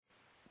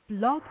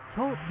Blog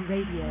Talk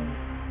Radio.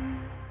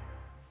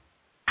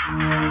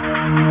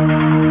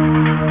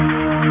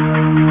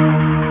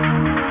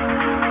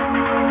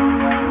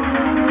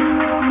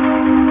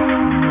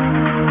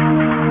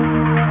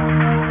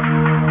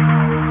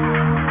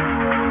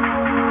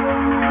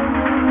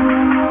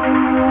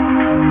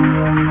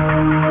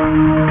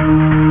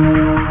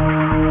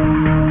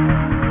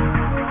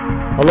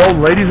 Hello,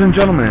 ladies and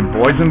gentlemen,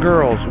 boys and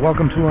girls.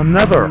 Welcome to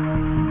another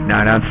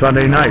Night on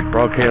Sunday Night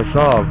broadcast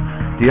of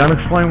The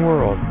Unexplained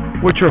World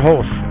with your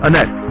host,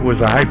 Annette, who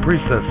is a high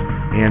priestess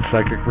and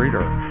psychic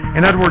reader,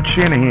 and Edward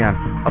Shanahan,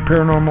 a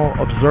paranormal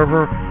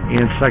observer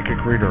and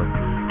psychic reader.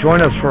 Join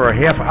us for a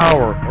half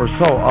hour or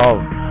so of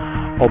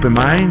open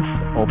minds,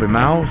 open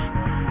mouths,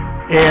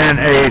 and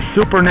a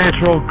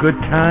supernatural good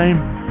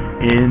time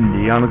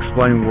in The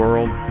Unexplained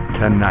World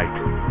tonight.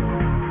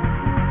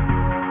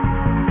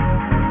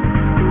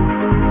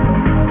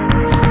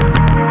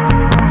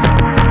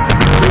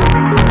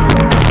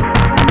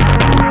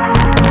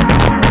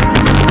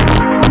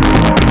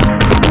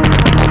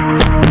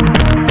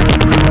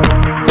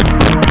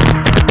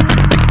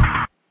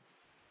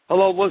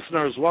 Hello,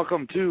 listeners.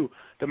 Welcome to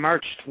the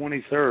March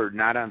 23rd,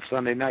 Night on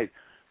Sunday Night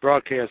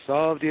broadcast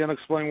of The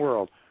Unexplained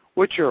World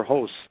with your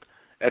host,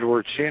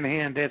 Edward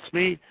Shanahan. That's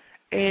me,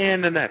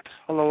 and Annette.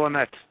 Hello,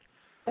 Annette.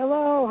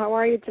 Hello. How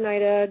are you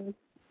tonight, Ed?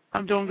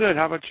 I'm doing good.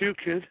 How about you,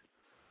 kid?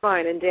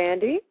 Fine and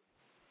dandy.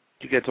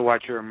 Did you get to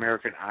watch your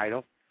American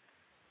Idol?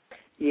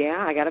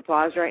 Yeah, I got to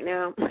pause right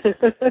now.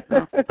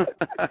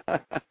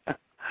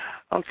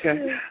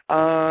 Okay.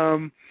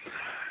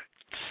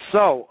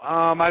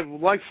 I'd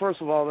like,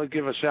 first of all, to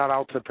give a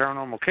shout-out to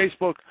Paranormal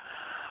Casebook,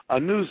 a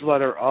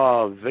newsletter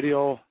of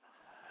video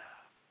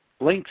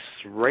links,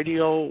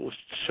 radio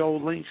show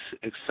links,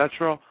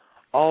 etc.,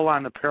 all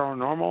on the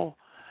paranormal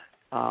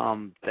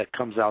that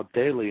comes out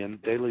daily in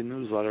daily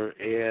newsletter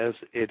as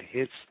it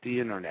hits the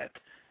Internet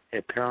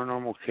at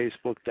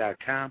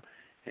paranormalcasebook.com.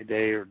 And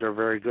they're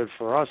very good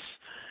for us,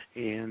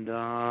 and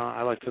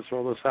I like to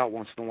throw this out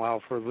once in a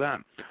while for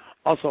them.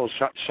 Also,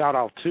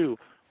 shout-out to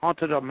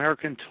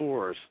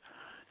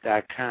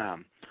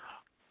HauntedAmericanTours.com,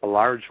 a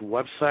large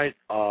website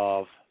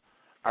of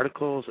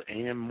articles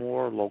and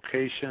more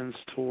locations,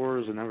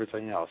 tours, and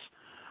everything else.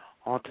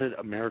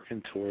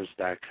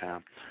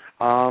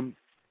 HauntedAmericanTours.com.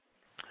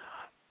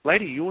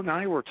 Lady, you and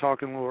I were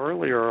talking a little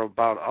earlier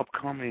about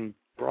upcoming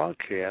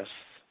broadcasts,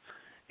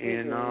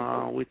 and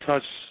we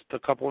touched a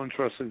couple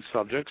interesting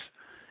subjects,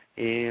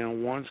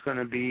 and one's going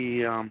to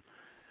be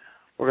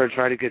we're going to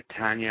try to get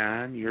Tanya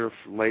on, your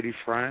lady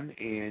friend,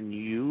 and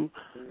you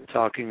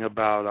talking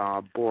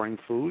about boring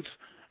foods.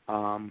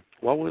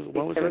 What was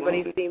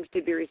Everybody seems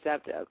to be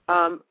receptive.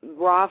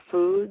 Raw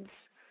foods,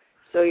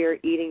 so you're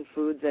eating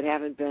foods that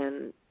haven't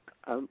been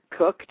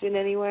cooked in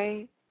any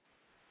way.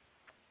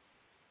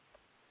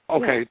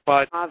 Okay, yeah.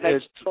 but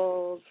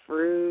vegetables,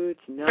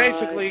 fruits, nuts.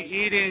 Basically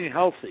eating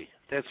healthy.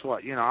 That's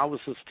what, I was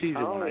just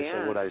teasing when I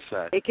said what I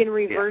said. It can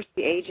reverse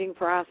the aging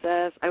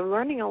process. I'm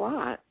learning a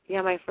lot.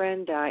 Yeah, my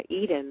friend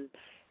Eden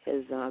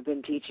has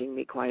been teaching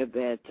me quite a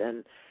bit.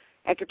 And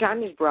after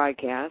Tanya's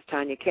broadcast,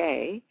 Tanya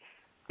K.,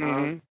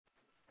 I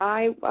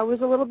was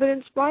a little bit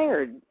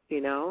inspired,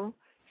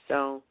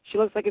 So she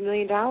looks like $1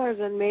 million,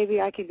 and maybe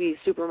I could be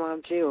super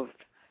mom, too, of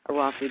a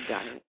raw food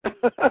diet.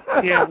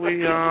 Yeah, But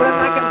I'm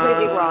not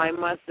completely raw, I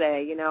must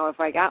say. If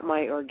I got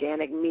my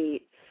organic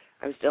meat,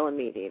 I'm still a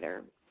meat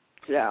eater.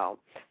 So,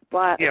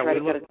 but I try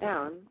to cut it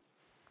down.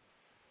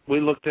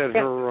 We looked at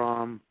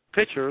her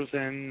pictures,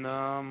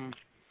 and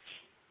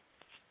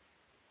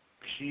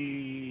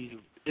she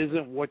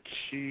isn't what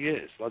she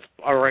is. Let's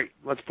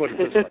put it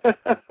this way.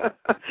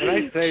 And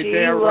I say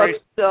she looks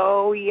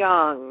so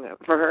young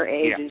for her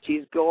age, and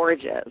she's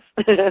gorgeous.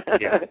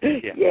 Yeah.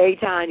 Yay,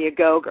 Tanya,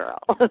 go girl.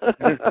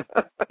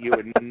 You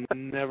would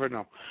never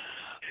know.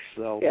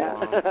 So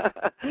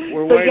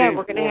we're so waiting.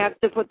 We're going to have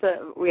to put this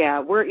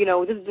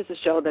is just a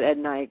show that Ed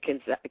and I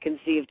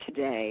conceived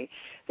today.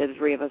 That the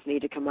three of us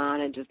need to come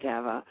on and just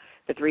have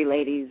the three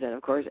ladies and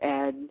of course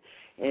Ed,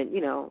 and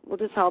we'll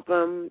just help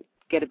them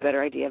get a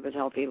better idea of his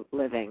healthy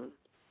living.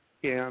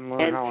 Yeah, and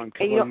learn how I'm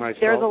killing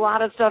myself. There's a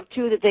lot of stuff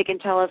too that they can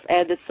tell us,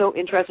 Ed, that's so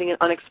interesting and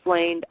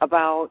unexplained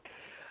about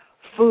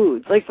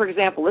foods. Like for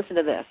example, listen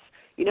to this.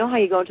 You know how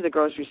you go into the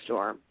grocery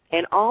store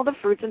and all the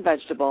fruits and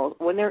vegetables,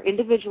 when they're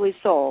individually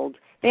sold,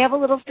 they have a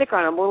little sticker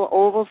on them, a little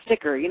oval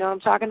sticker. You know what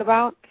I'm talking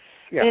about?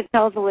 Yeah. And it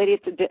tells the lady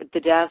at the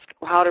desk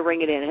how to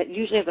ring it in. It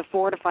usually has a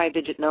 4 to 5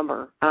 digit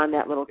number on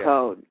that little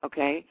code,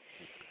 okay?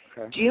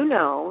 Do you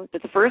know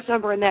that the first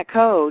number in that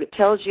code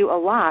tells you a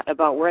lot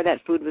about where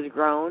that food was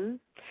grown?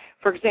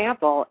 For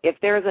example, if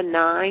there's a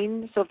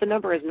 9, so if the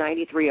number is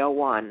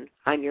 9301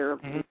 on your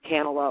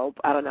cantaloupe,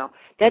 I don't know,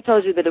 that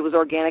tells you that it was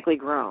organically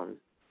grown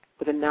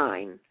with a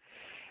 9.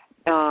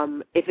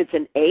 If it's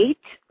an 8,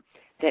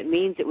 that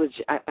means it was,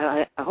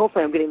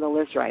 hopefully I'm getting the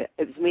list right,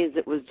 it means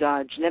it was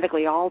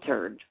genetically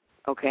altered,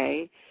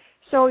 okay?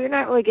 So you're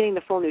not really getting the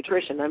full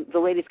nutrition. The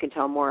ladies can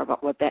tell more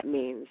about what that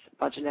means,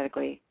 about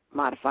genetically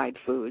modified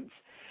foods.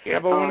 Yeah,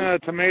 but when a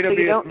tomato so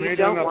you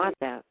don't want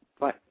that.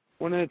 But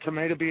Wouldn't a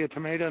tomato be a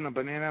tomato and a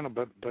banana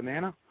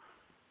banana?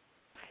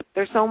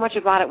 There's so much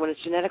about it when it's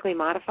genetically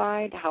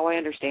modified, how I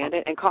understand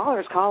it. And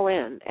callers, call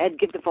in. Ed,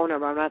 give the phone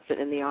number. I'm not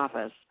sitting in the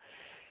office.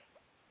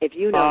 If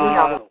you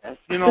know this.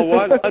 You know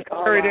what? Let's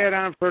carry that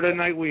on for the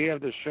night we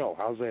have the show.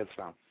 How's that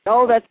sound?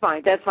 Oh, that's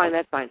fine. That's fine.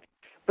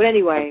 But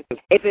anyway,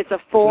 if it's a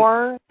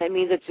 4, that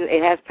means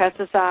it has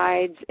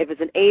pesticides. If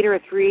it's an 8 or a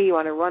 3, you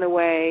want to run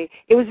away.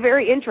 It was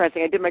very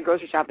interesting. I did my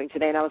grocery shopping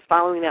today, and I was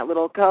following that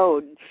little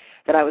code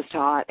that I was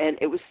taught, and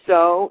it was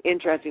so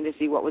interesting to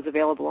see what was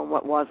available and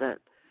what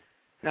wasn't.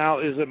 Now,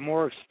 is it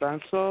more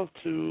expensive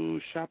to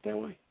shop that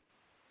way?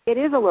 It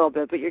is a little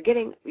bit, but you're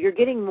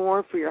getting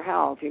more for your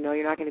health. You know,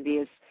 you're not going to be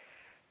as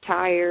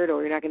tired,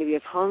 or you're not going to be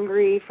as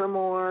hungry for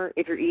more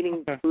if you're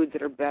eating foods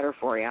that are better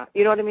for you.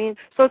 You know what I mean?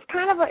 So it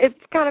kind of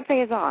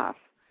pays off.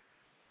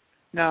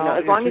 Now,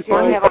 as long as you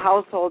don't have a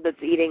household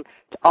that's eating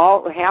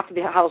half of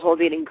the household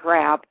eating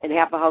crap and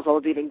half the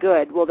household eating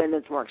good, well, then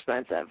it's more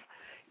expensive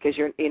because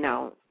you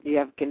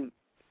have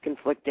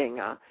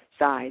conflicting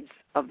sides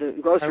of the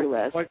grocery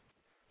list.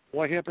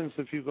 What happens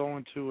if you go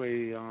into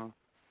a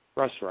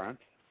restaurant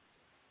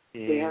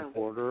and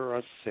order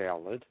a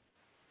salad,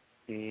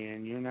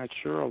 and you're not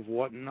sure of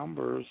what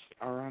numbers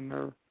are on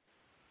their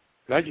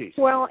veggies?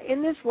 Well,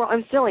 in this world,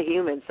 I'm still a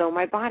human, so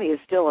my body is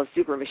still a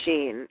super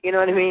machine. You know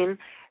what I mean?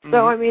 Mm-hmm.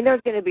 So, I mean,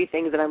 there's going to be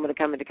things that I'm going to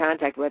come into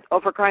contact with. Oh,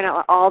 for crying out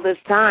loud, all this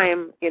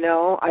time,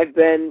 I've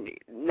been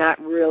not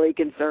really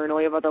concerned,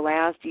 only about the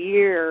last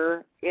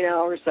year,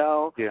 or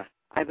so. Yeah.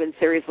 I've been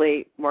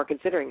seriously more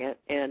considering it,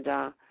 and,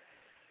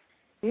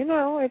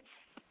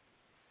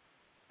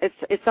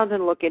 it's something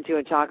to look into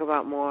and talk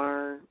about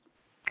more.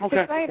 It's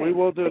exciting. We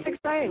will do. It's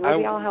exciting. We'll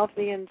be all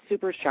healthy and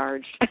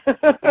supercharged.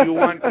 You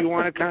want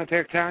to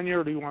contact Tanya,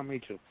 or do you want me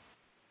to?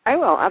 I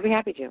will. I'll be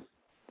happy to.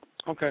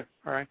 Okay.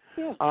 All right.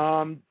 Yeah.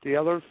 The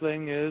other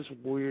thing is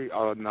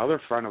another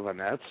friend of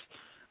Annette's.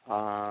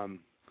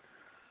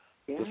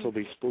 This will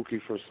be spooky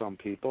for some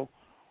people.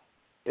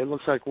 It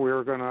looks like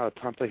we're going to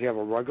attempt to have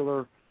a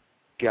regular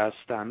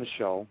guest on the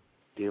show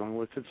dealing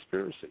with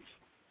conspiracies.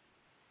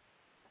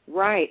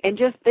 Right, and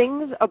just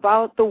things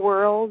about the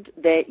world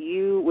that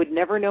you would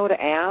never know to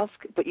ask,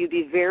 but you'd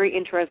be very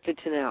interested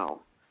to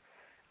know.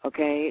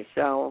 Okay,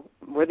 so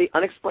we're the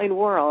Unexplained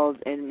World,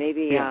 and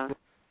maybe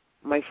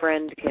my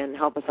friend can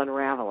help us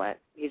unravel it.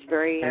 He's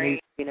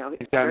very, he's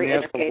very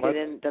educated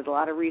and does a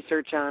lot of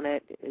research on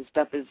it. His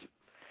stuff is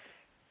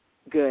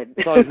good.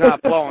 So he's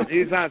not blowing.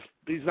 He's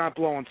not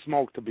blowing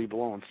smoke to be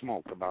blowing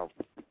smoke about.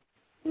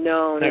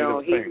 No.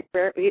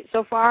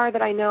 So far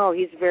that I know,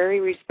 he's very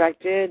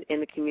respected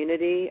in the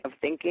community of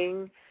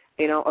thinking,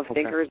 of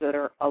thinkers that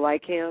are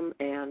like him,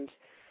 and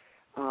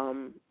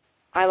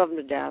I love him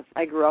to death.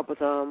 I grew up with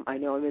him. I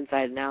know him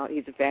inside and out.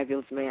 He's a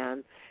fabulous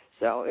man.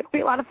 So it'll be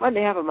a lot of fun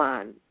to have him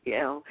on, He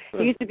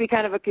used to be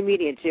kind of a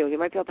comedian, too. He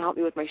might be able to help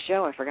me with my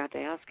show. I forgot to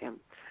ask him.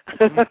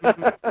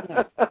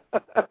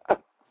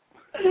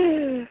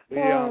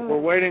 We're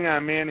waiting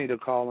on Manny to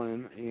call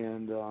in,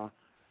 and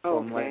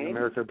from Latin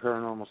American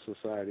Paranormal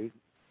Society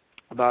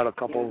about a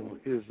couple of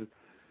his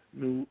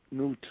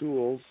new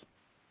tools.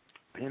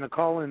 And a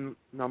call-in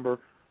number.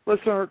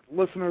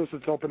 Listeners,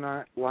 it's open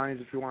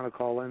lines if you want to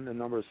call in. The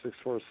number is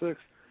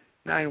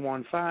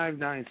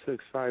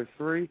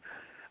 646-915-9653.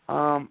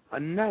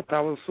 Annette,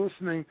 I was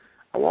listening.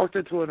 I walked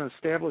into an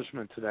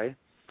establishment today,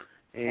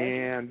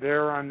 and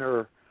they're on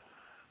their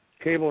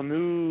cable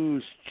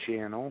news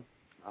channel.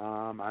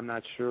 I'm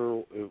not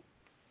sure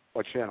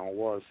what channel it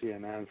was,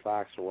 CNN,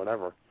 Fox, or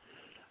whatever.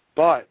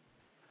 But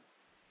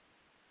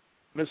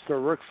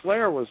Mr. Ric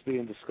Flair was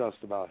being discussed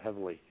about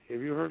heavily.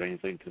 Have you heard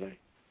anything today?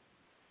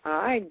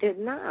 I did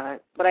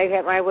not, but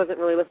I wasn't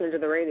really listening to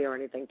the radio or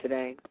anything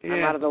today. Yeah,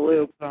 I'm out of the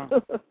loop. By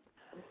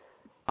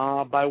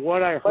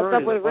what I heard, what's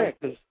up with Rick?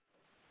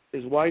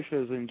 His wife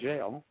is in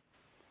jail.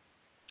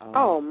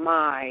 Oh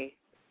my!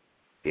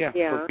 Yeah,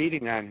 for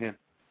beating on him.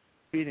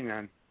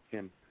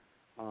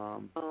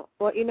 Well,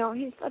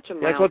 he's such a.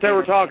 That's what they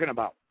were talking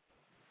about.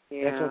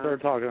 Yeah. That's what they were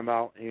talking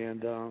about,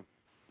 and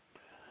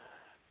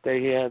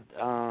they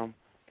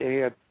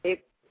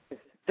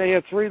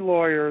had 3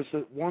 lawyers.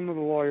 One of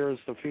the lawyers,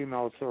 the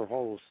female, it's their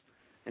host,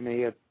 and they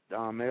had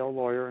a male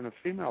lawyer and a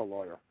female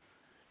lawyer.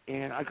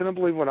 And I couldn't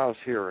believe what I was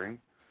hearing,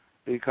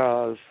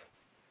 because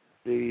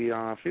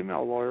the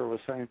female lawyer was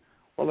saying,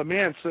 "Well, the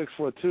man's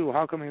 6'2".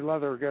 How come he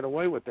let her get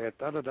away with that?"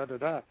 Da da da da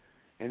da.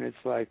 And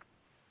it's like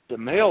the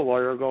male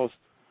lawyer goes,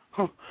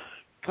 "Oh,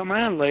 come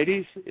on,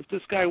 ladies! If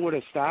this guy would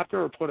have stopped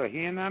her or put a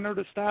hand on her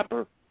to stop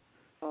her,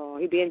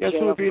 he'd be in jail. Guess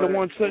who would be the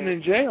one sitting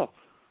in jail?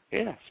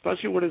 Yeah,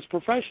 especially with his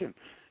profession,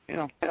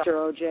 After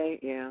OJ,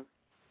 yeah.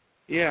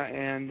 Yeah,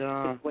 and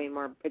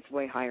it's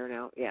way higher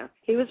now. Yeah,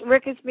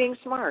 Rick is being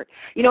smart.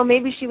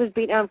 Maybe she was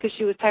beat down because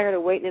she was tired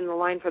of waiting in the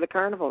line for the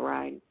carnival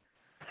ride.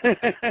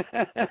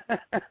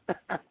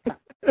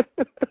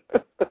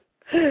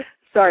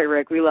 Sorry,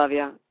 Rick, we love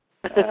you.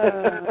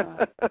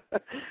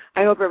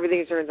 I hope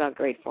everything turns out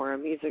great for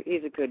him.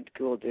 He's a good,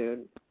 cool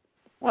dude.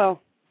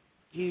 Well,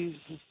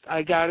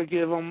 I got to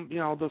give him,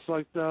 just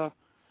like the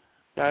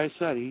guy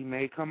said, he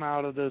may come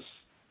out of this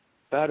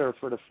better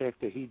for the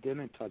fact that he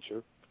didn't touch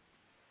her,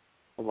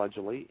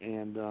 allegedly,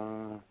 and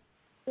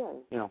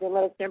you know, they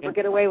let his temper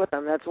get away with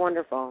him. That's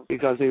wonderful.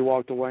 Because he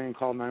walked away and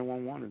called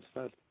 911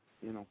 instead.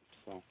 You know,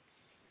 so.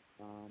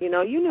 You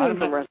know, you knew him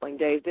from wrestling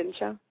days, didn't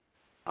you?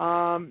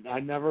 I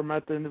never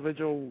met the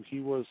individual. He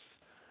was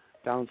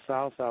down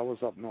south. I was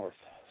up north.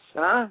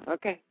 So.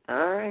 Okay.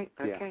 All right.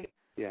 Okay.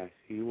 Yeah,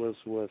 he was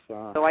with...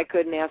 so I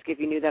couldn't ask if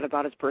you knew that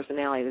about his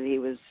personality, that he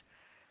was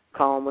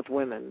calm with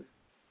women.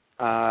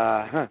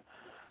 Styling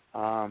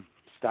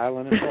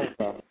and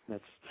profile.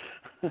 It's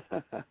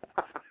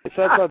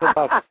something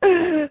about...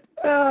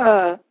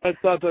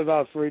 it's something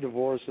about 3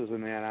 divorces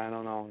and that. I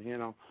don't know, you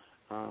know.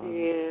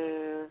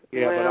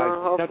 Yeah,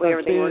 well, hopefully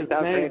everything works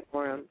out great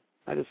for him.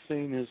 I just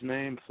seen his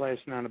name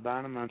flashing on the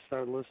bottom, and I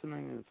started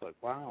listening, and it's like,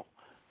 wow,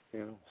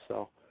 you know,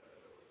 so...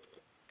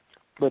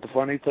 But the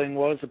funny thing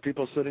was, the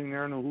people sitting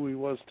there knew who he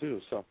was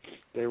too, so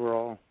they were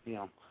all, you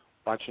know,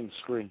 watching the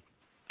screen.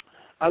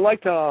 I'd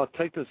like to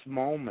take this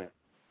moment.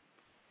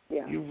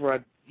 Yeah.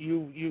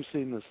 You've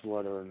seen this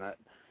letter, and that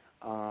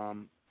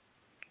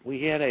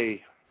we had an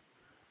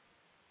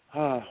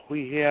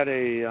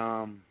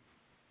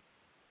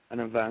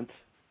event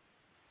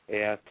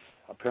at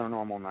a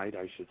paranormal night,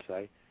 I should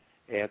say,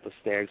 at the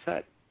Stag's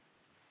Head.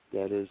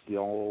 That is the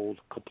old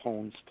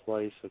Capone's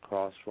place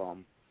across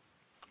from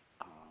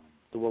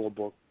the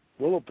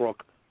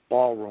Willowbrook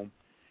Ballroom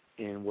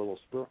in Willow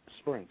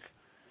Springs.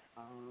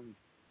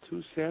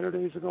 2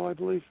 Saturdays ago, I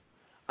believe.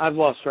 I've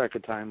lost track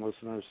of time,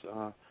 listeners.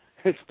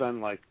 It's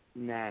been like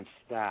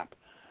non-stop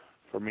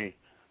for me.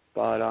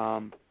 But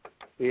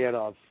we had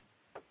a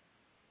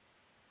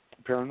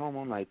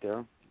paranormal night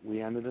there.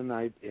 We ended the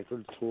night after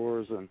the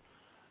tours and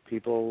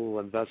people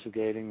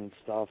investigating and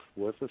stuff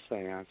with the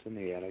seance in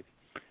the attic.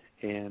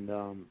 And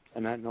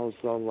Annette knows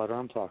the letter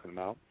I'm talking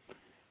about.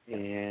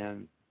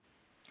 And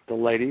the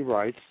lady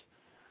writes,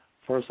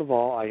 first of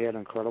all, I had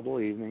an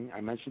incredible evening.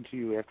 I mentioned to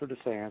you after the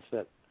seance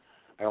that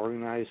I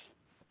organized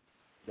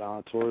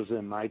tours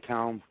in my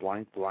town,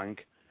 blank,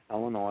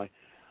 Illinois.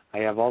 I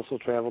have also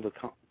traveled the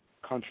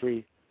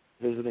country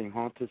visiting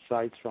haunted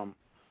sites from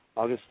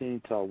Augustine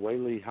to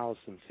Whaley House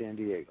in San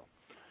Diego.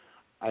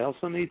 I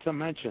also need to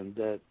mention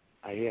that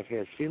I have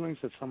had feelings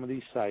at some of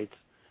these sites,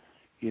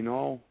 you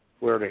know,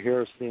 where the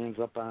hair stands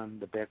up on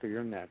the back of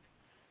your neck,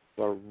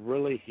 but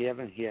really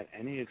haven't had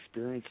any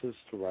experiences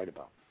to write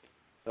about.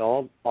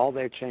 All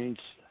that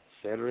changed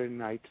Saturday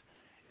night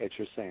at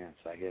your seance.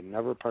 I had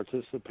never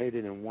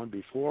participated in one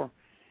before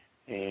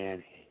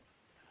and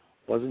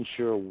wasn't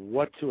sure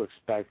what to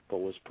expect, but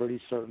was pretty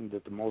certain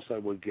that the most I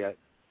would get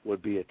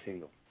would be a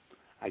tingle.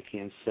 I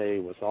can say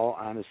with all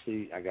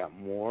honesty I got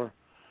a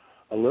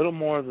little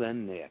more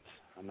than that.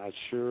 I'm not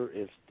sure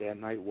if that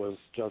night was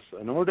just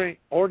an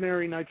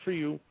ordinary night for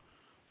you.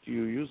 Do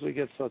you usually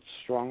get such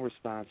strong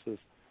responses?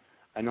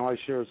 I know I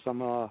shared some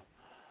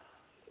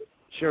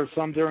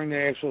during the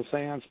actual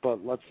seance,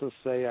 but let's just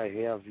say I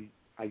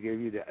gave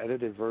you the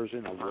edited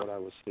version of what I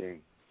was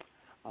seeing.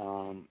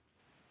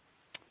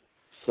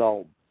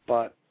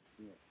 But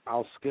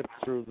I'll skip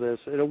through this.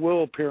 It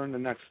will appear in the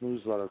next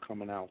newsletter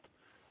coming out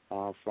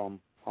from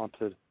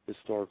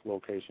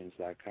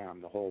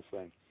hauntedhistoriclocations.com, the whole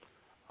thing.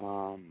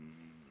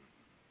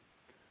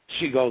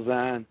 She goes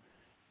on,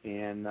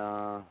 and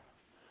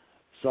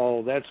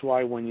so that's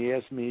why when you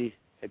asked me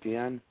at the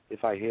end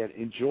if I had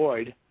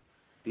enjoyed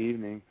the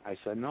evening, I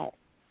said no.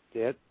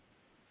 That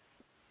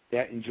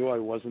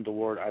enjoy wasn't the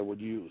word I would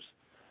use.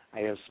 I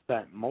have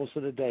spent most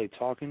of the day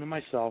talking to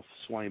myself,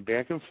 swaying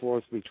back and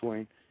forth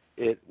between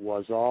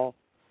was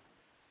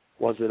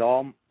it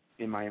all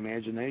in my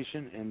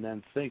imagination, and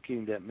then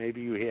thinking that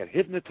maybe you had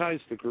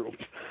hypnotized the group.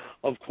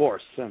 Of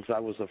course, since I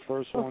was the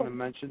first one to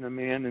mention the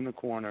man in the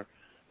corner,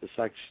 the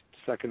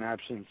second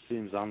option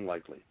seems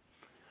unlikely.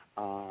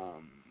 I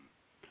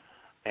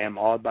am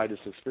awed by this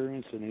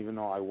experience, and even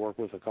though I work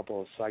with a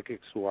couple of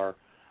psychics who I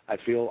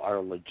feel are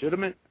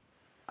legitimate,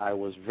 I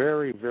was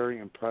very, very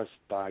impressed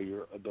by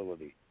your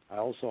ability. I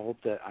also hope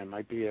that I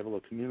might be able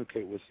to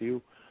communicate with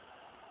you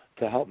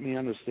to help me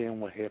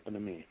understand what happened to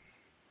me.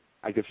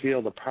 I could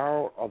feel the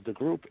power of the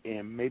group,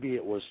 and maybe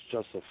it was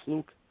just a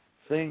fluke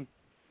thing,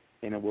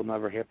 and it will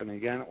never happen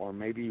again, or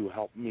maybe you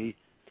helped me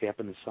tap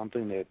into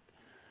something that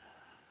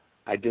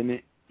I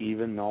didn't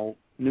even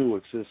knew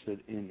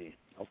existed in me.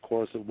 Of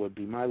course, it would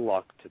be my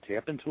luck to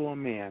tap into a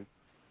man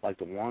like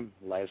the one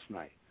last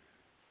night.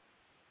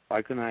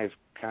 Why couldn't I have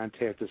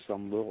contacted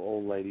some little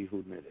old lady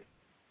who knitted?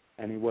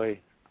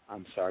 Anyway,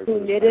 I'm sorry.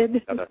 Who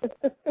knitted?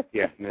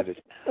 Yeah,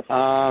 knitted.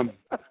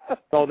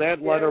 So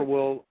that letter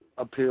will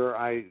appear.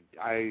 I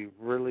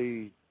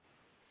really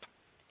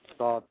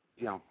thought,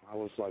 I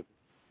was like,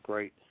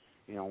 great,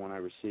 when I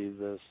received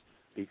this,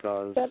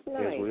 because that's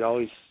nice. as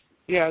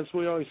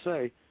we always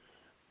say,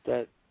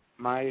 that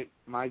my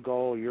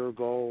goal, your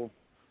goal,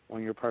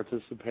 when you're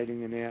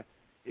participating in that,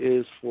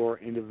 is for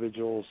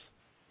individuals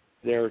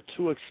there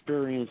to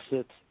experience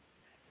it,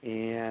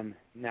 and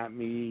not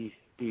me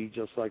be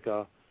just like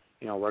a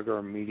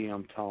regular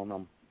medium telling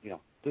them,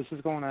 this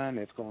is going on,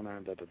 it's going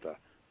on, da da da.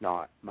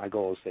 No, my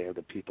goal is to have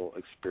the people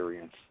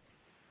experience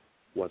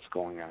what's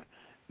going on.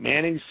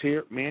 Manny's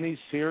here.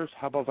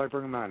 How about if I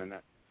bring him on,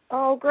 Annette?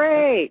 Oh,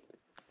 great.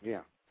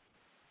 Yeah.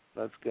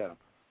 Let's get him.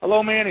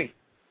 Hello, Manny.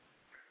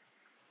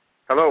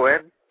 Hello,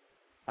 Ed.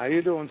 How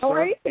you doing, sir? How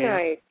are you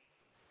tonight?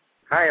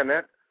 Hi,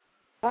 Annette.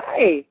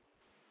 Hi.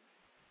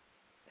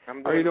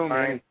 I'm doing How are you doing,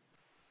 fine. Manny?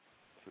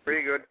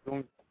 Pretty good.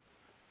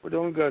 We're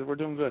doing good. We're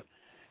doing good.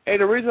 Hey,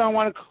 the reason I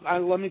want to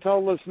let me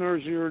tell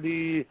listeners, you're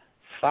the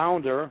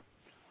founder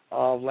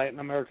of Latin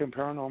American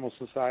Paranormal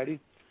Society.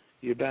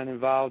 You've been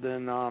involved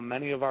in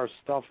many of our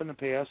stuff in the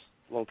past,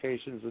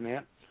 locations and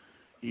that.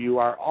 You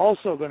are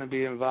also going to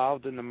be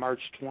involved in the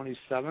March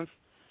 27th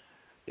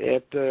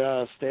at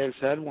Stag's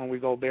Head when we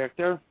go back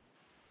there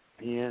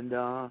and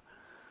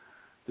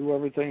do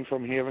everything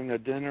from having a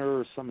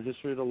dinner, some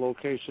history of the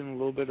location, a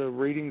little bit of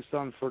readings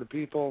done for the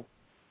people,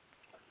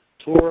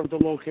 tour of the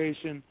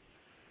location,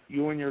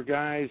 you and your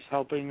guys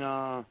helping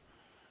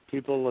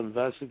people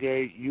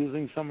investigate,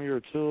 using some of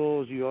your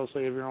tools. You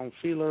also have your own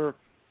feeler.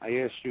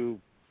 I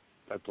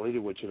pleaded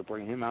with you to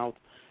bring him out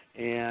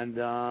and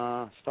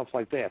stuff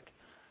like that.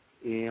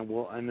 And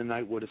we'll end the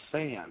night with a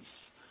seance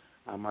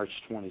on March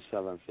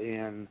 27th.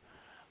 And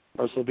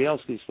Ursula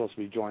Bielski's supposed to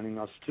be joining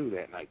us, too,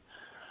 that night.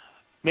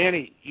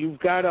 Manny, you've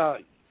got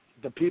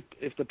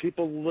if the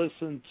people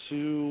listen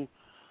to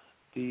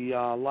the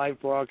live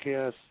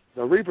broadcast,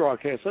 the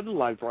rebroadcast of the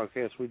live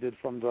broadcast we did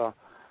from the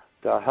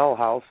Hell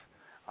House,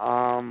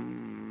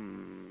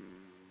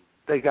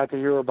 they got to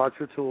hear about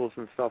your tools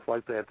and stuff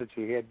like that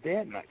you had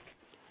that night.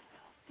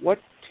 What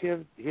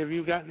have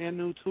you gotten that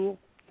new tool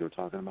you were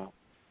talking about?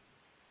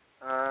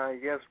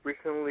 Yes,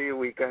 recently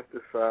we got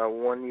this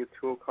one new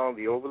tool called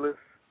the Obelisk.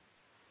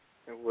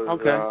 It was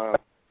okay.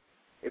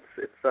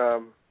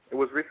 It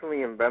was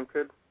recently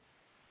invented.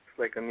 It's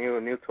like a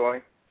new toy.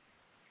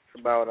 It's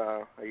about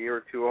a year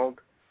or two old,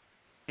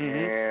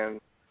 and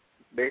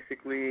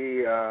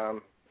basically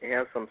it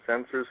has some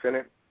sensors in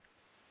it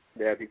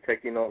that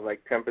detect,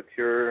 like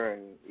temperature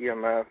and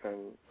EMF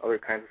and other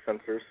kinds of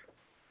sensors.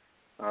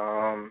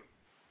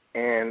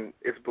 And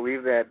it's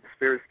believed that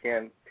spirits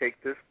can take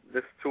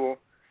this tool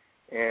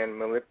and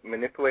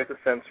manipulate the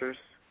sensors,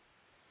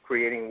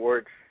 creating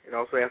words. It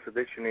also has a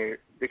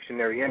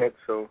dictionary in it,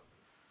 so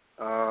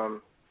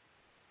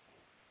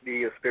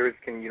the spirits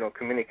can,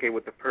 communicate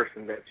with the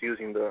person that's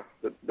using the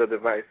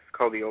device. It's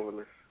called the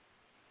Obelisk.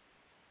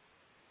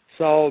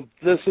 So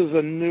this is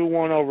a new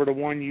one over the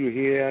one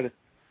you had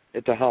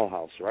at the Hell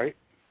House, right?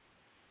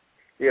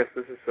 Yes,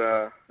 this is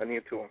a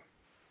new tool.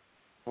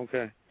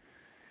 Okay.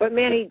 But,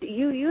 Manny,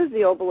 you used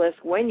the Obelisk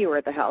when you were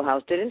at the Hell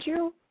House, didn't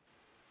you?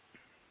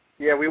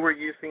 Yeah, we were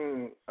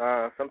using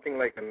something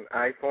like an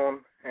iPhone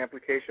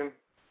application.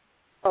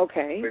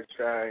 Okay. Which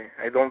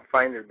I don't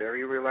find it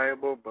very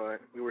reliable,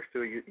 but we were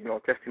still,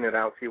 testing it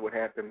out, see what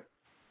happened.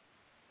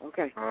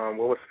 Okay.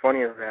 What was funny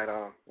is that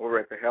over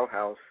at the Hell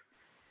House,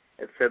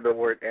 it said the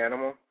word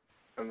animal,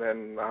 and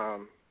then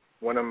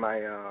one of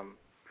my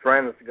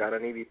friends got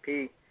an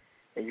EVP,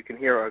 and you can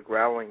hear a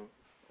growling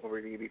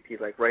over the EVP,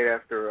 like right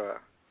after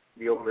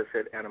the Obelisk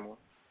said animal.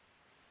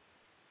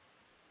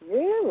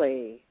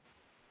 Really?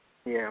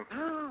 Yeah.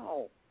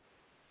 Wow.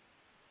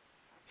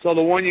 So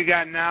the one you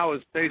got now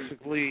is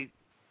basically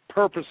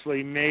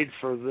purposely made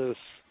for this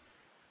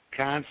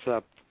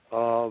concept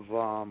of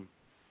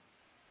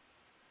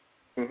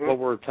what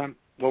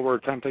we're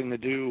attempting to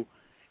do,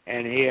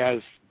 and he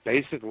has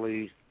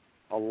basically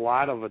a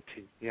lot of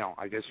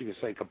I guess you could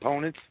say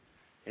components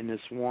in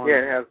this one.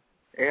 Yeah,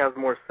 it has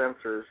more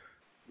sensors.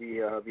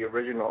 The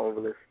original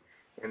Obelisk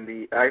in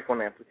the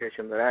iPhone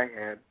application that I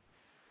had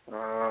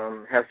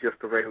has just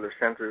the regular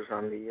sensors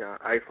on the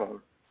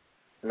iPhone,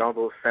 and all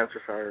those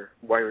sensors are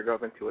wired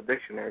up into a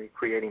dictionary,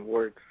 creating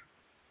words.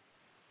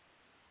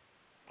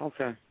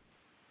 Okay.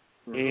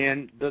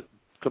 And the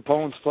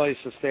Capone's place,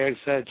 the Stag's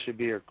Head, should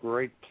be a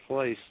great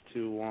place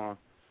to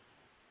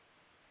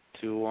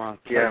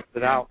test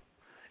it out.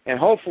 And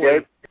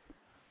hopefully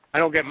I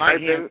don't get my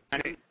hand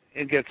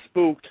and get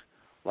spooked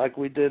like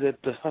we did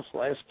at the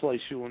last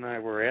place you and I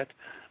were at.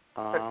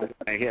 I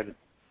had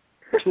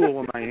a tool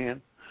in my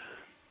hand.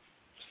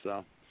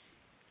 So.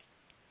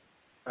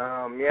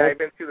 I've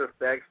been to the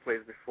Stag's place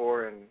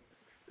before, and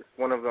it's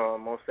one of the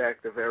most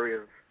active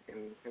areas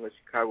in the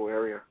Chicago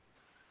area.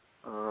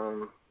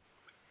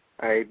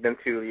 I've been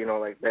to,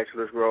 like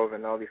Bachelor's Grove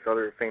and all these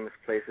other famous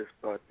places,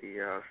 but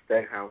the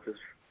Stag House is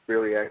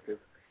really active.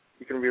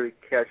 You can really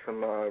catch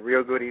some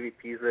real good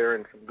EVPs there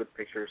and some good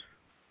pictures.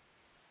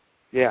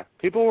 Yeah,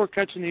 people were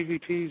catching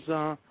EVPs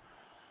the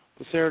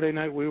Saturday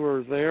night we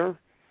were there,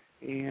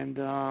 and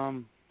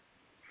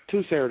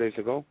 2 Saturdays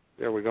ago.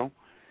 There we go.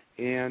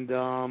 And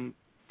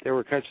they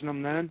were catching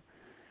them then,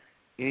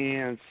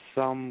 and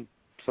some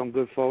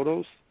good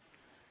photos.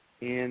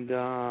 And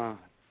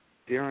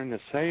during the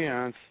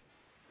seance,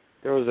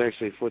 there was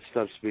actually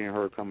footsteps being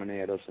heard coming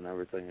at us and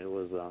everything. It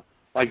was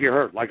like you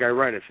heard, like I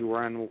read. If you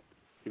were on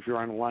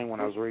the line when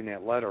I was reading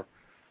that letter,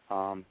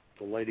 the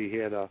lady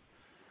had a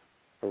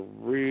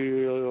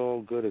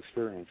real good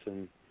experience,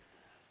 and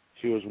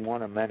she was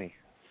one of many.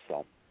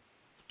 So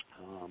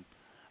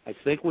I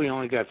think we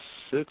only got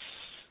 6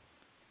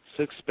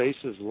 6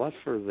 spaces left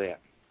for that.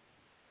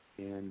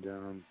 And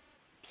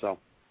so,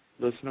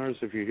 listeners,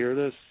 if you hear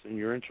this and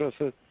you're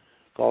interested,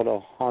 go to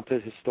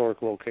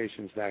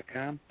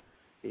hauntedhistoriclocations.com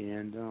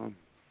and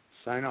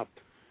sign up.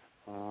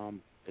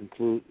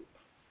 Include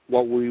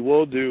what we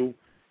will do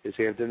is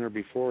have dinner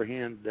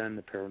beforehand, then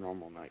the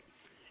paranormal night.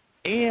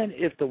 And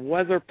if the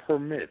weather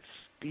permits,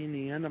 being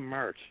the end of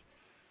March,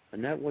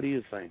 Annette, what do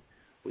you think?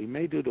 We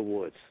may do the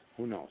woods.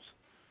 Who knows?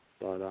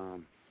 But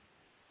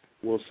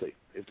we'll see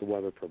if the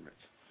weather permits.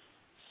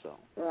 So.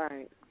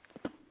 Right.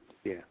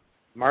 Yeah.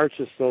 March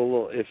is still a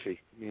little iffy,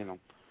 you know.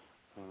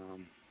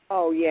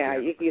 Oh, yeah.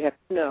 You have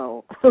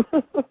snow.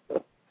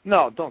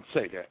 No, don't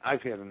say that.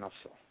 I've had enough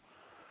snow.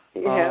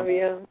 Yeah,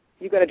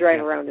 you got to drive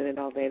around in it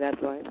all day,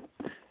 that's why.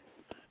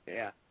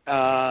 Yeah.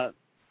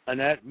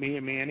 Annette, me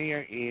and Manny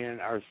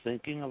are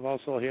thinking of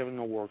also having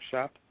a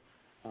workshop,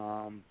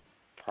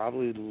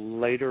 probably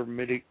later,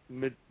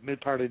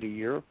 mid part of the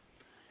year,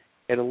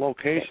 at a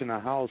location, a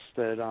house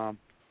that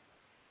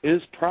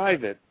is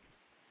private,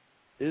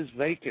 is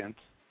vacant,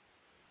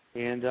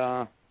 and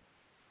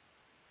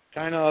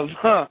kind of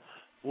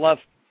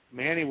left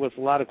Manny with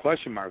a lot of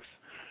question marks.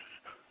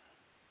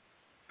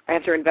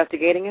 After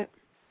investigating it?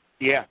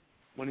 Yeah.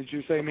 What did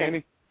you say, okay.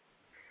 Manny?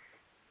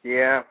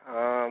 Yeah,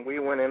 we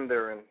went in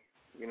there and,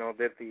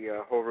 did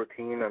the whole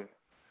routine, and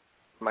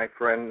my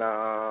friend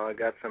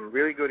got some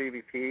really good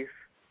EVPs.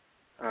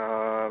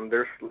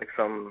 There's like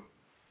some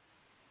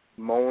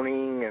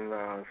moaning and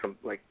some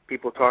like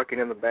people talking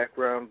in the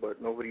background,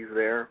 but nobody's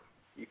there.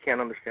 You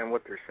can't understand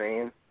what they're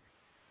saying.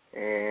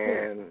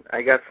 And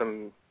I got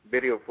some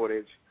video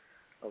footage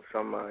of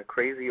some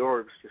crazy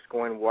orbs just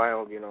going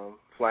wild,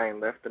 flying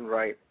left and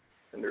right,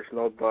 and there's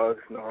no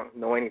bugs,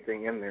 no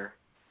anything in there.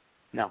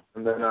 No.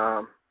 And then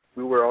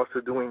we were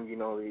also doing,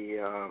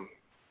 the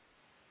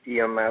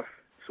EMF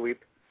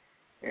sweep,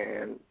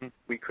 and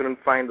we couldn't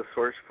find the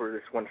source for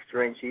this one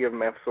strange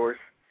EMF source,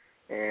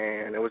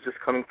 and it was just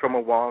coming from a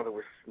wall. There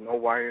was no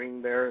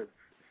wiring there. It's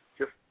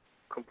just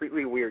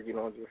completely weird, just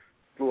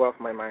blew off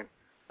my mind.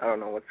 I don't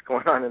know what's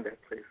going on in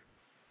that place.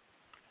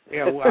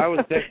 Yeah, well, I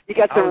was there. You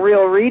got some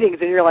real readings,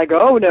 and you're like,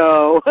 oh,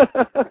 no.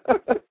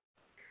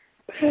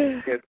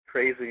 It's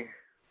crazy.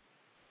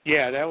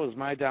 Yeah, that was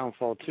my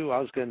downfall, too. I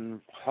was getting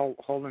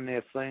holding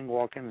that thing,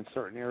 walking in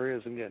certain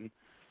areas and getting,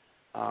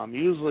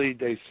 usually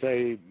they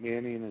say,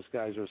 Manny and his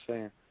guys are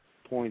saying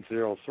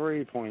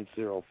 0.03,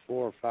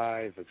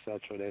 0.045,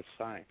 etc. That's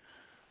fine.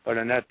 But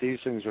Annette, these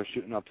things are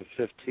shooting up to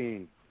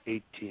 15,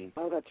 18.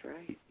 Oh, that's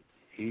right.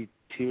 He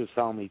was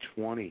telling me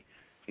 20,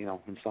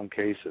 in some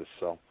cases.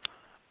 So,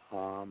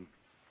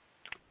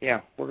 yeah,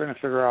 we're going to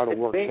figure out a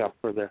workshop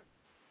for the.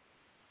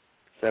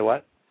 Say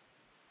what?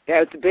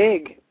 Yeah, it's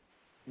big.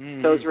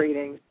 Mm-hmm. Those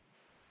readings.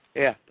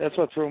 Yeah, that's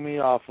what threw me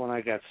off when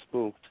I got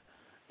spooked,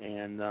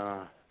 and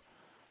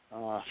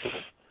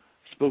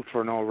spooked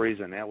for no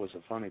reason. That was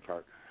the funny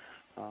part.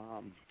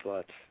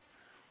 But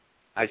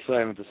I still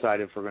haven't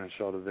decided if we're going to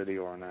show the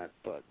video or not.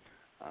 But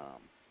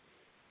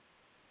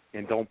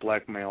and don't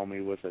blackmail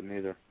me with it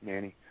neither,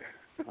 Manny.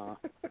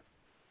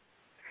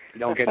 You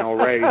don't get no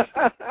raise.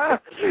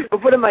 We'll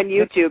put him on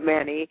YouTube,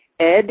 Manny.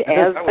 Ed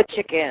as a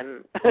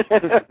chicken.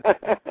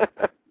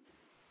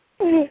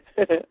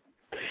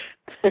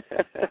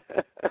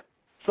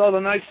 So the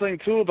nice thing,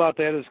 too, about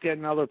that is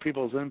getting other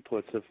people's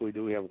inputs if we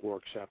do have a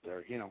workshop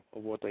there,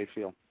 of what they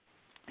feel.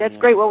 That's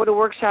great. What would a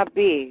workshop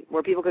be?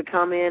 Where people could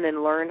come in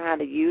and learn how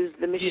to use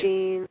the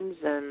machines?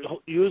 And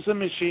use the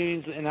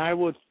machines, and I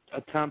would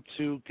attempt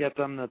to get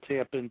them to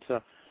tap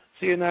into,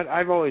 seeing that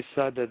I've always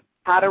said that.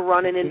 How to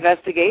run an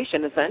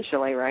investigation,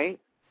 essentially, right?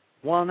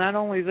 Well, not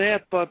only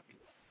that, but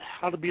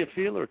how to be a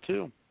feeler,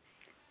 too.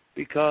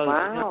 Because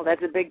wow,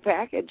 that's a big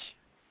package.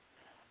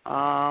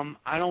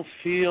 I don't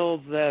feel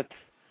that,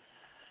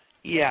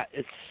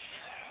 it's,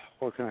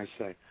 what can I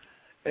say?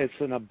 It's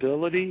an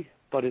ability,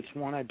 but it's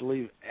one I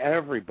believe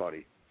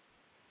everybody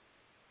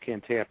can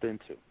tap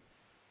into.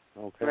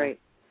 Okay? Right.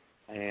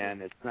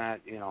 And it's not,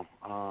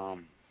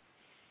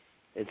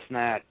 it's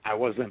not, I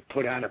wasn't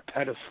put on a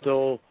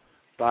pedestal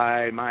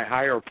by my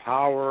higher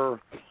power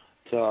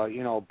to,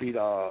 be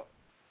the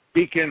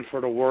beacon for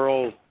the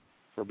world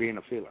for being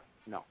a feeler.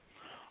 No.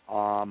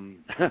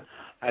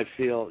 I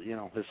feel,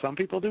 some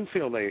people do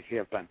feel they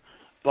have been,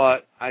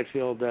 but I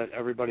feel that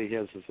everybody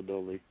has this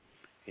ability,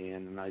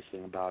 and the nice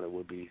thing about it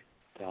would be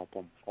to help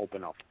them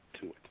open up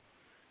to it.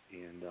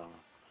 And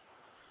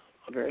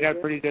I got a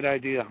pretty good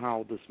idea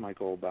how this might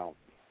go about,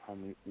 how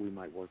we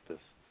might work this.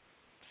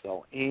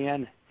 So,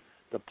 and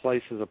the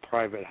place is a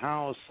private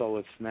house, so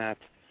it's not,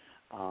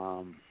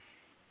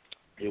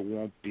 it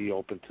won't be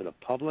open to the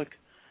public,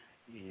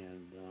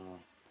 and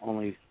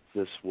only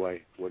this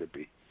way would it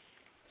be.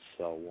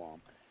 So,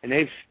 and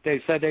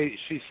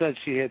she said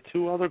she had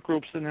 2 other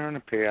groups in there in the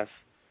past,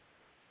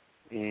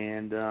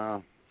 and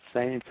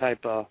same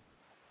type of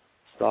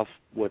stuff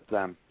with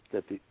them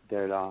that the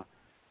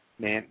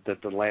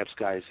Labs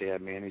guys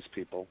had, Manny's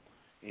people,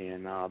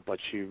 and but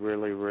she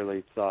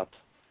really thought,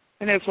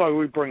 and that's why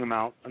we bring them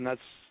out, and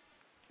that's,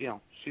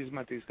 she's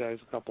met these guys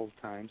a couple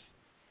of times.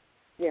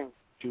 Yeah.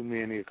 you,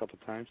 Manny, a couple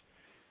of times,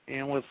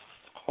 and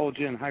hold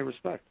you in high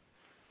respect.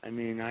 I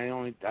mean,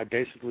 I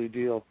basically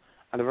deal,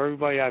 out of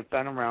everybody I've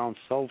been around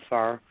so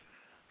far,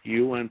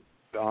 you and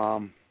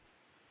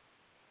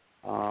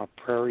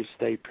Prairie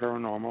State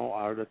Paranormal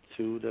are the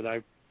two that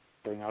I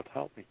bring out to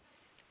help me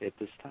at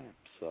this time.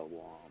 So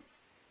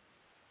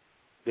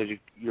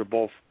you're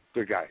both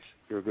good guys.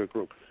 You're a good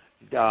group.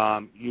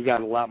 You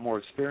got a lot more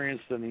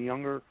experience than the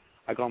younger,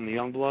 I call them the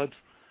young bloods,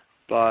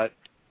 but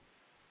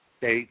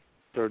they're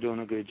doing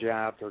a good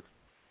job.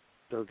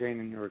 They're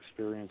gaining your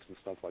experience and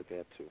stuff like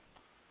that too.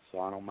 So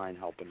I don't mind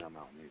helping them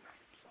out either.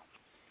 So.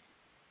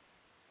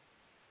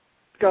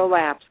 Go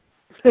Laps.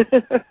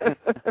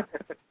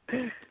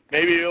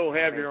 Maybe you'll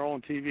have your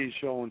own TV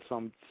show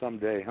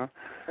someday, huh?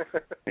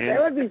 That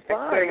would be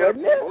fun,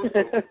 wouldn't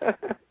it?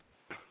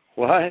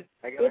 What?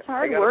 It's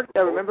hard work,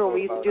 though. Remember when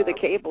we used to do the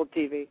cable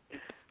TV?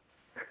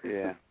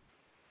 Yeah.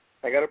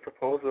 I got a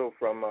proposal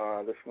from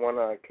this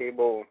one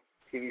cable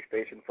TV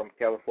station from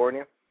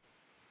California.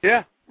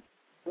 Yeah.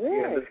 Really?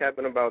 Yeah, this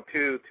happened about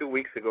two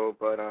weeks ago,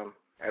 but I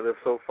live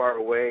so far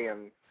away,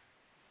 and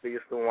they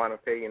just don't want to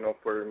pay,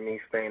 for me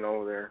staying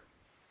over there.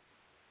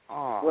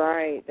 Oh.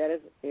 Right. That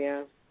is,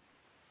 yeah.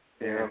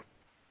 Yeah.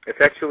 It's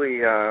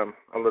actually a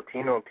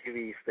Latino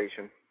TV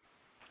station.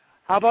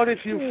 How about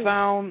if you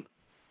found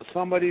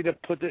somebody to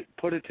put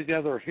it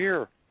together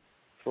here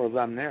for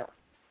them there?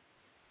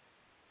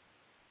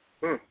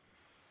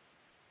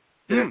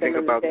 Didn't think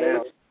about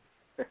that.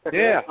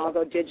 Yeah. I'll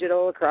go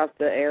digital across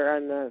the air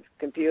on the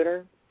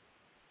computer.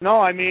 No,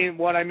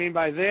 what I mean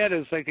by that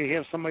is they could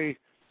have somebody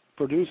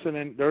producing,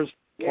 and there's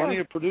plenty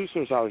of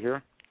producers out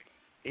here.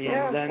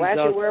 And then flash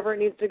it wherever it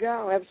needs to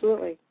go,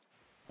 absolutely.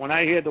 When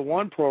I had the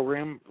one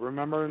program,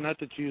 remember, Annette,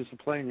 that you used to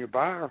play in your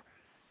bar,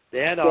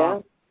 that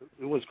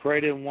it was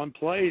created in one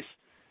place,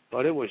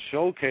 but it was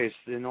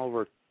showcased in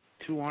over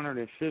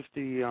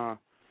 250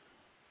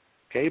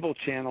 cable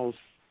channels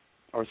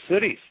or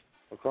cities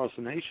across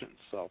the nation.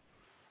 So,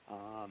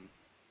 all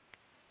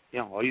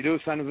you do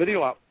is send a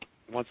video out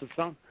once it's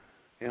done.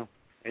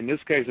 In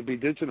this case, it'd be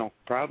digital,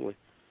 probably.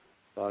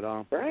 But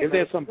give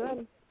that some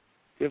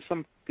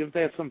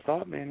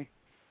thought, Manny.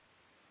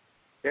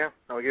 Yeah,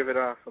 I'll give it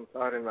some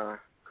thought and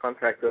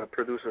contact the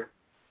producer.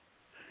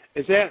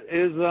 Is that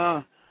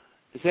the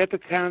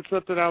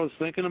concept that I was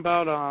thinking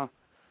about?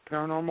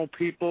 Paranormal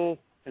people,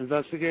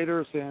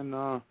 investigators, and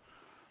I'm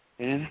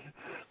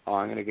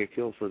gonna get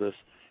killed for this.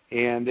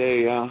 And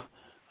a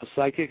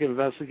psychic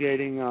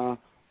investigating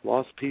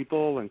lost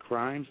people and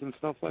crimes and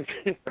stuff like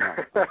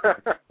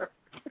that.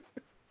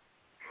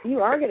 You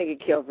are gonna get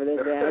killed for this,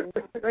 Dad.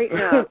 Right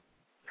now.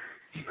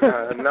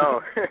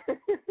 No.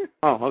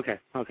 Oh, okay.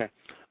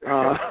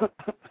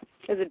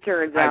 As it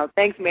turns out.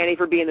 Thanks, Manny,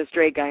 for being the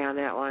straight guy on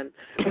that one.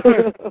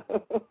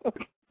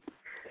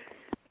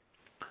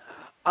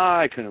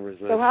 I couldn't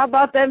resist. So how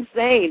about them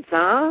saints,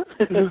 huh?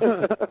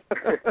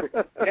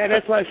 Yeah,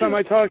 that's the last time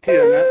I talked to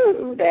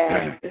you,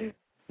 Dad.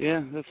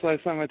 Yeah, that's the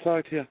last time I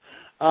talked to you.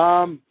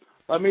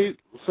 Let me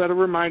set a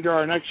reminder.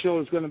 Our next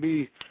show is going to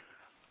be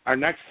our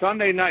next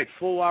Sunday night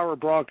full-hour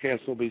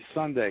broadcast will be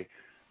Sunday,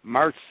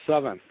 March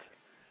 7th.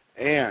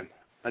 And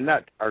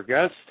Annette, our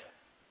guest?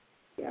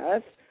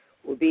 Yes,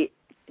 will be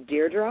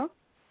Deirdre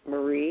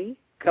Marie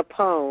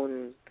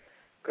Capone,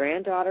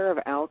 granddaughter of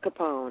Al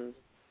Capone.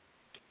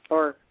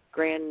 Or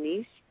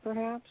grandniece,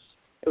 perhaps?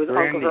 It was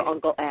her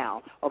Uncle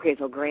Al. Okay,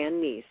 so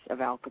grandniece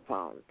of Al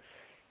Capone.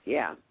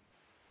 Yeah.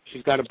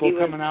 She's got a book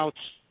coming out.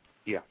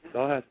 Yeah,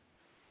 go ahead.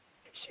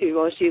 She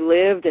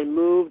lived and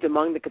moved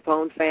among the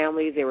Capone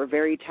families. They were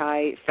very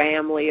tight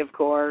family, of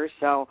course.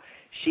 So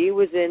she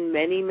was in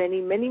many, many,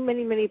 many,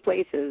 many, many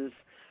places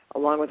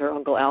along with her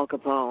Uncle Al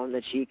Capone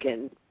that she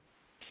can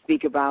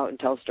speak about and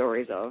tell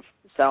stories of.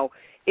 So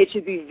it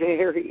should be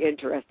very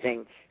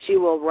interesting. She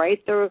will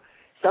write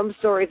some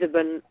stories have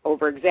been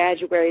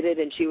over-exaggerated,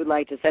 and she would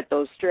like to set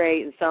those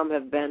straight, and some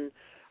have been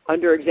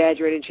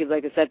under-exaggerated, and she'd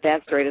like to set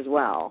that straight as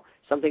well.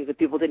 Some things that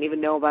people didn't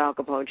even know about Al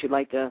Capone she'd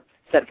like to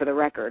set for the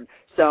record.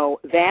 So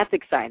that's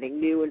exciting,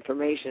 new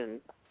information.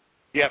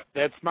 Yep,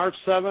 that's March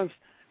 7th.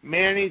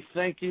 Manny,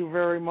 thank you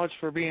very much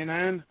for being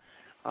in.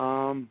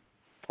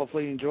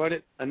 Hopefully you enjoyed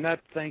it. Annette,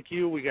 thank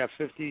you. We got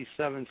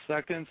 57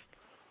 seconds.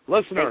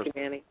 Listeners. Thank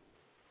you, Manny.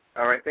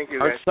 All right, thank you,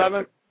 March guys.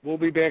 7th, we'll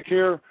be back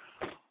here.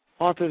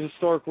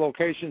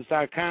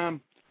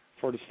 HauntedHistoricLocations.com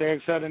for the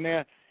stag set and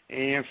that.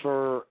 And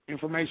for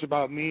information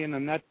about me and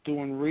Annette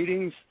doing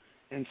readings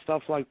and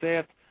stuff like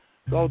that,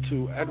 go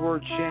to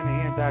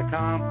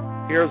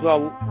EdwardShanahan.com.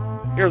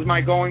 Here's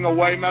my going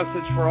away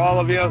message for all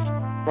of you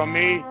from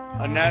me,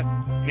 Annette,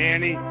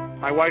 Manny,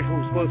 my wife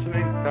who's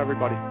listening, to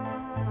everybody.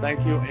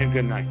 Thank you and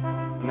good night.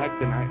 Annette,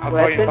 good night. I'll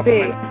call you in a couple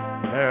minutes.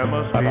 There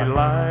must be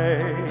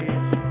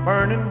lights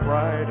burning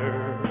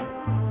brighter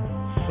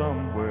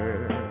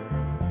somewhere.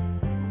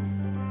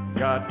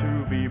 Got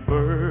to be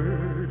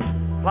birds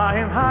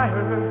flying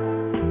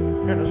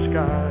higher in a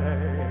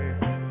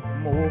sky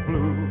more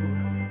blue.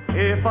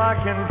 If I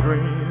can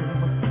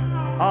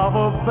dream of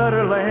a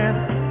better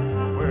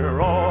land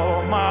where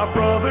all my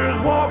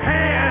brothers walk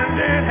hand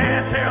in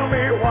hand, tell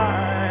me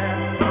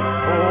why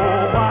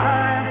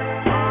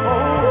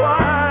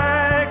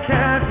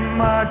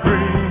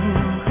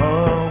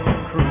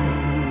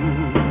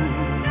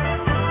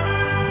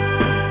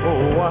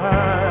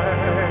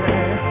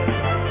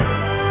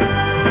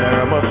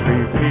must be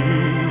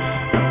peace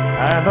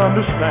and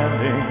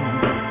understanding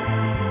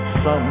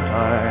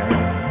sometime.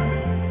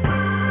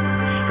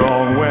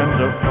 Strong winds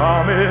of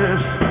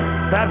promise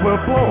that will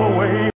blow away